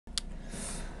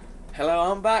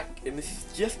Hello, I'm back, and this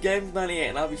is just Games 98,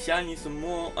 and I'll be showing you some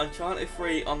more Uncharted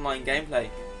 3 online gameplay.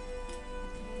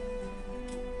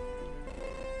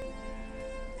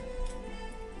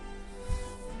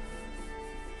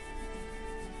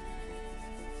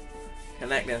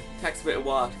 Connecting, takes a bit of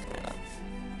while.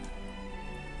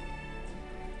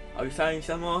 I'll be showing you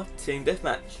some more Team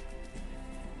Deathmatch.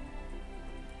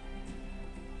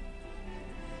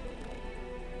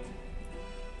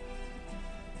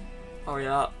 Hurry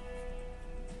up.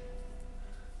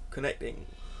 Connecting.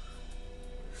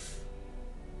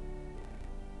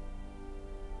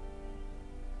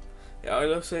 Yeah,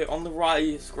 I'll also, on the right of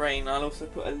your screen, I'll also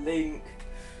put a link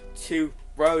to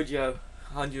Rojo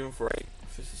 103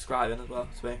 for subscribing as well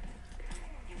to me.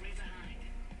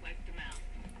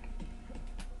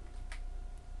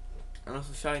 And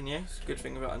also showing you, it's a good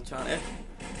thing about Uncharted,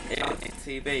 Uncharted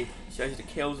TV shows you the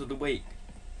kills of the week.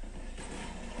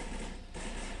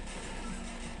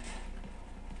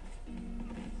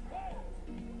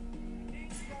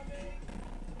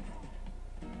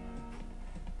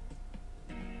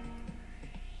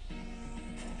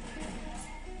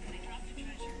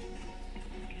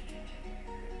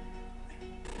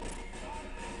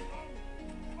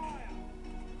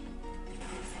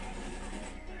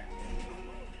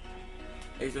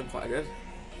 He's doing quite good.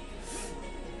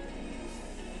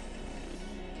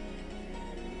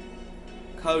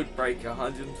 Code Breaker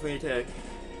 122.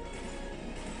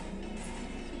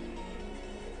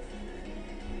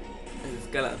 There's a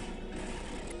skeleton.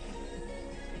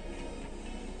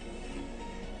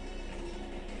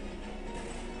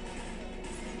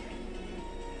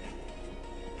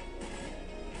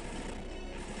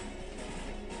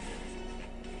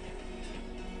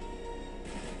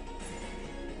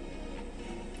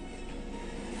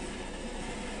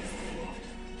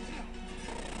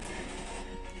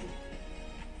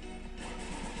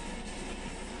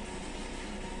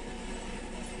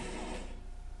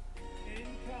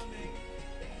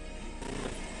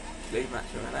 Leave match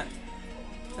for a minute,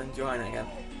 then join it again.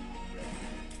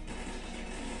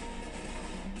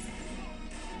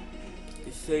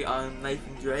 You see, I'm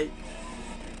Nathan Drake.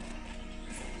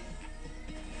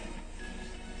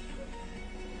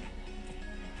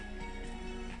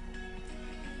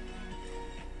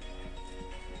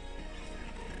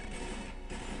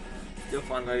 Still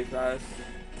find those guys.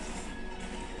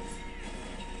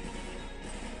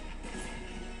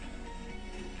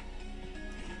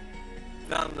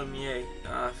 Random you.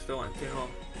 I still want 2 more.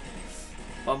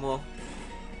 1 more.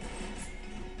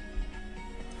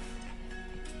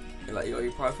 You got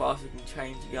your profile so you can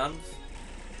change your guns.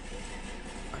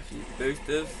 Actually,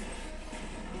 boosters.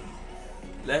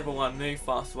 Level 1 move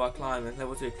faster while climbing.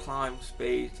 Level 2 climb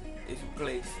speed is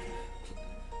increased.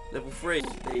 Level 3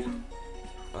 speed.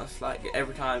 That's like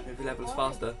every time every level is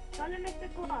faster.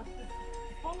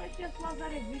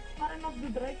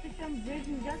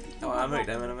 Oh, I'll make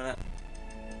them in a minute.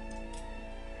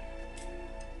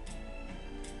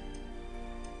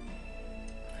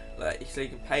 So you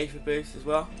can pay for boosts as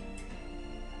well.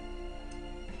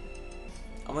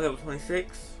 I'm on level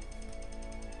 26.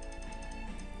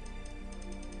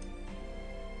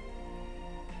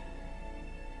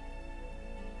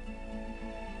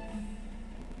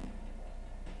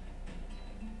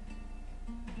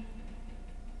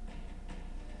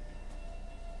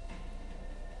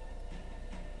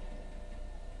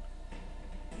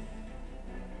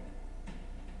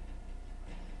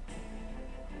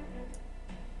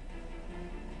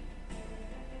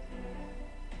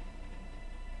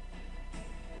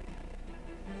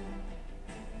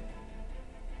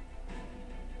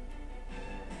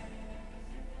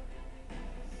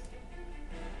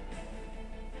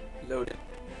 Loaded.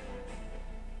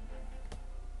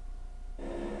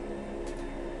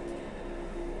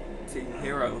 Team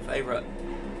Hero, my favourite.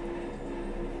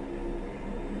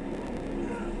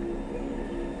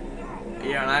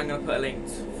 Yeah, and I'm going to put a link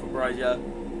for Rojo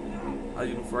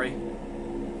 103.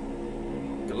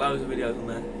 Got loads of videos on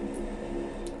there.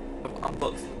 I've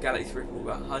unboxed Galaxy Ripple,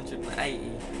 about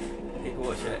 180 people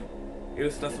watch it. He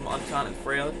also does some Uncharted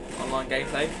 3 online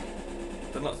gameplay,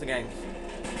 but lots of games.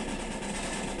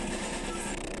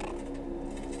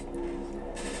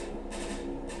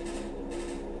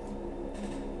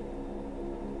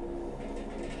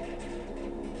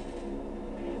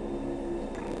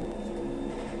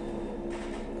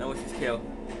 Now what's his kill?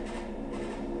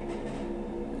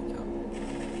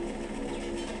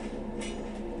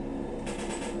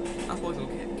 I thought I was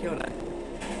going to kill that.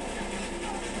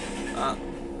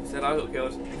 Said I got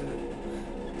killed.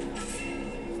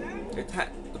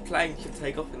 The plane should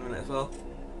take off in a minute as well. So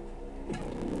you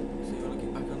want to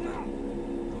get back on that.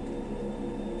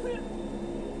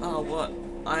 Oh, what?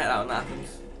 I hate that when that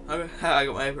happens. I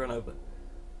got my apron over.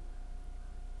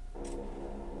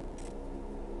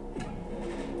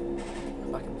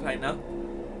 If I can play now.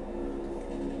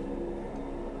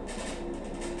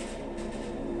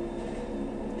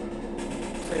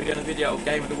 So we're doing a video of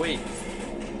Game of the Week.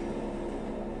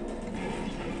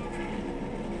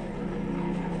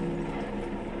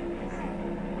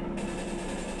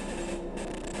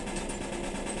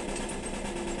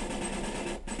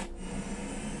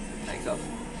 Thanks up.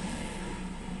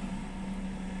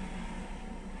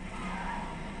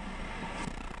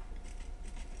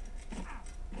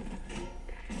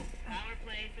 Power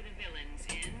play for the villains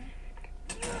in.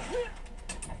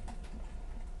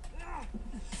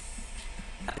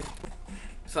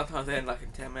 Sometimes they end like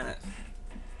in 10 minutes.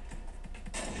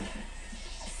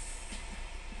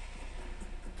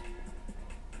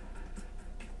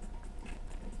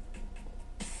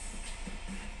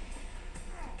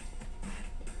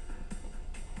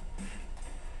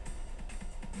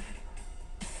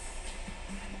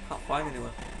 Can't find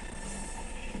anyone.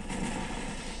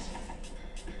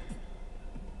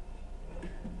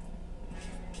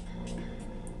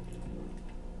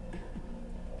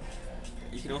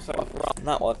 You can also run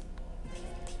that one.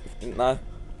 Didn't know.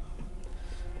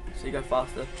 So you go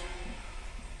faster.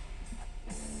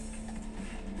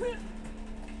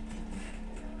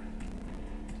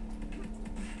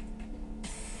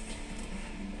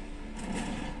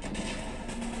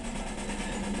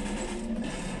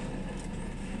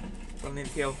 Run in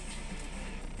kill.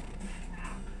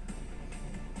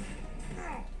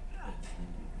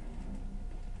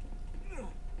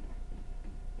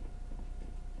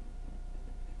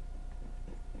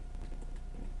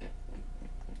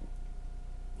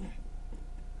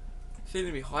 Seem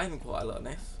to be hiding quite a lot in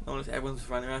this. Almost everyone's just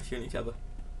running around shooting each other.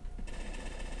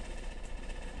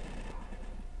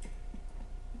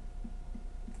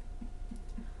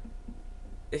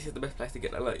 This is the best place to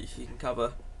get that loot. You can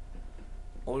cover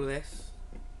all of this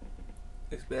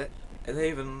bit. There's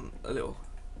even a little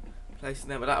place in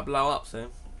there, but that'll blow up soon.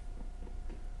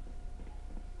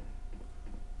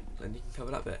 Then you can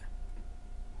cover that bit.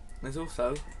 There's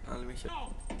also, let me show.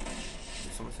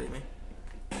 Did someone see me?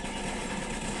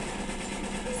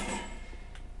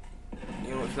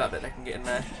 You can watch that bit, they can get in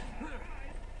there.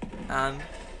 And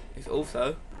it's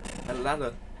also a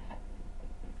ladder.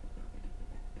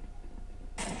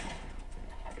 Power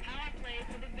play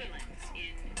for the villains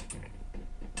in.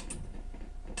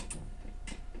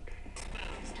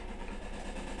 Exposed.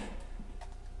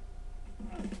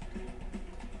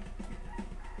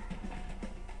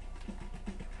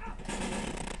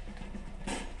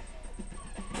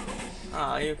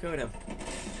 Ah, you killed him.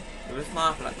 It was a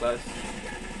sniper that close.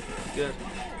 Good.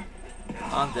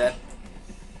 I'm dead.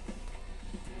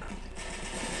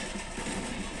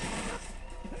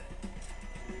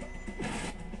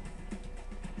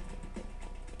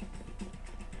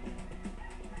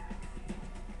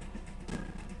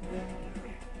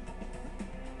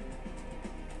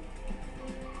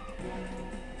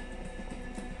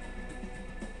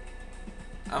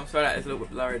 I'm sorry that is a little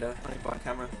bit blurry though. I need to buy a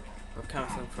camera. I've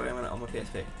camera for a minute on my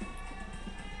PSP.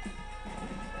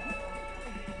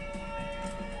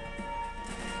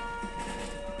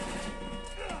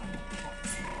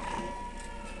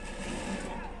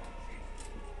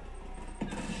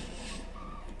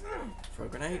 Throw a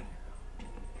grenade.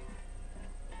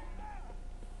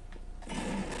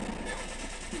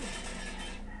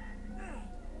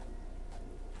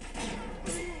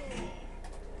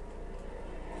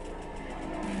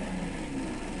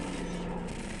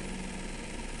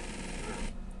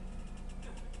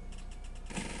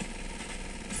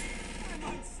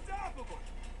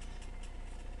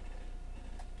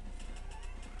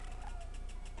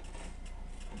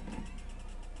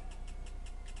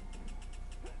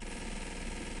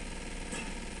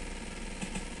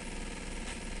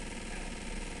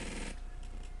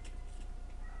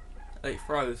 It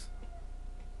froze.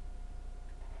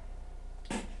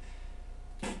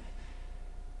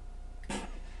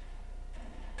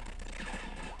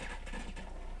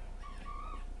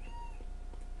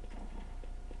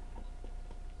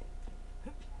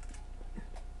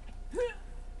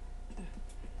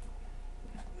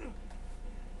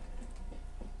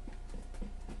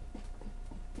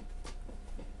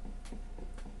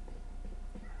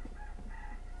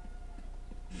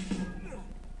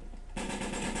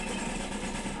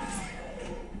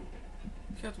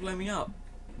 You have to blow me up.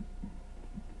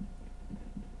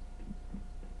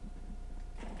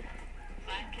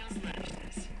 Five kills left.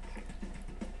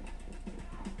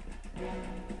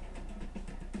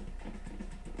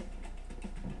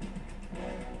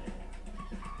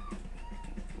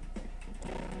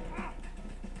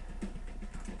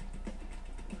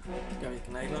 Go with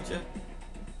grenade launcher.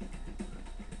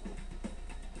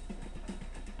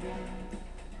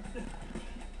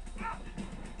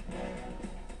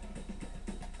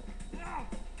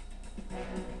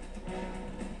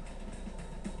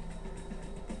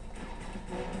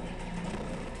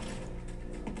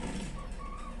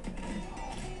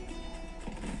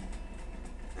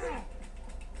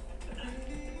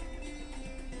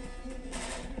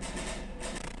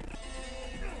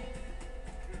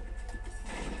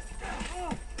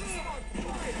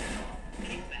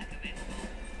 Kickback available.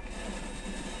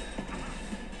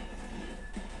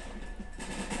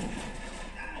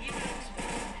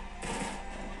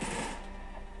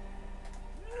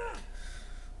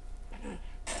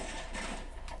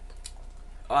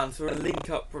 So we're gonna link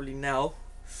up probably now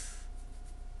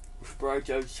with Bro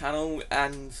Joe's channel,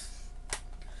 and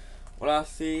well, I'll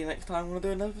see you next time when I do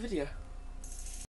another video.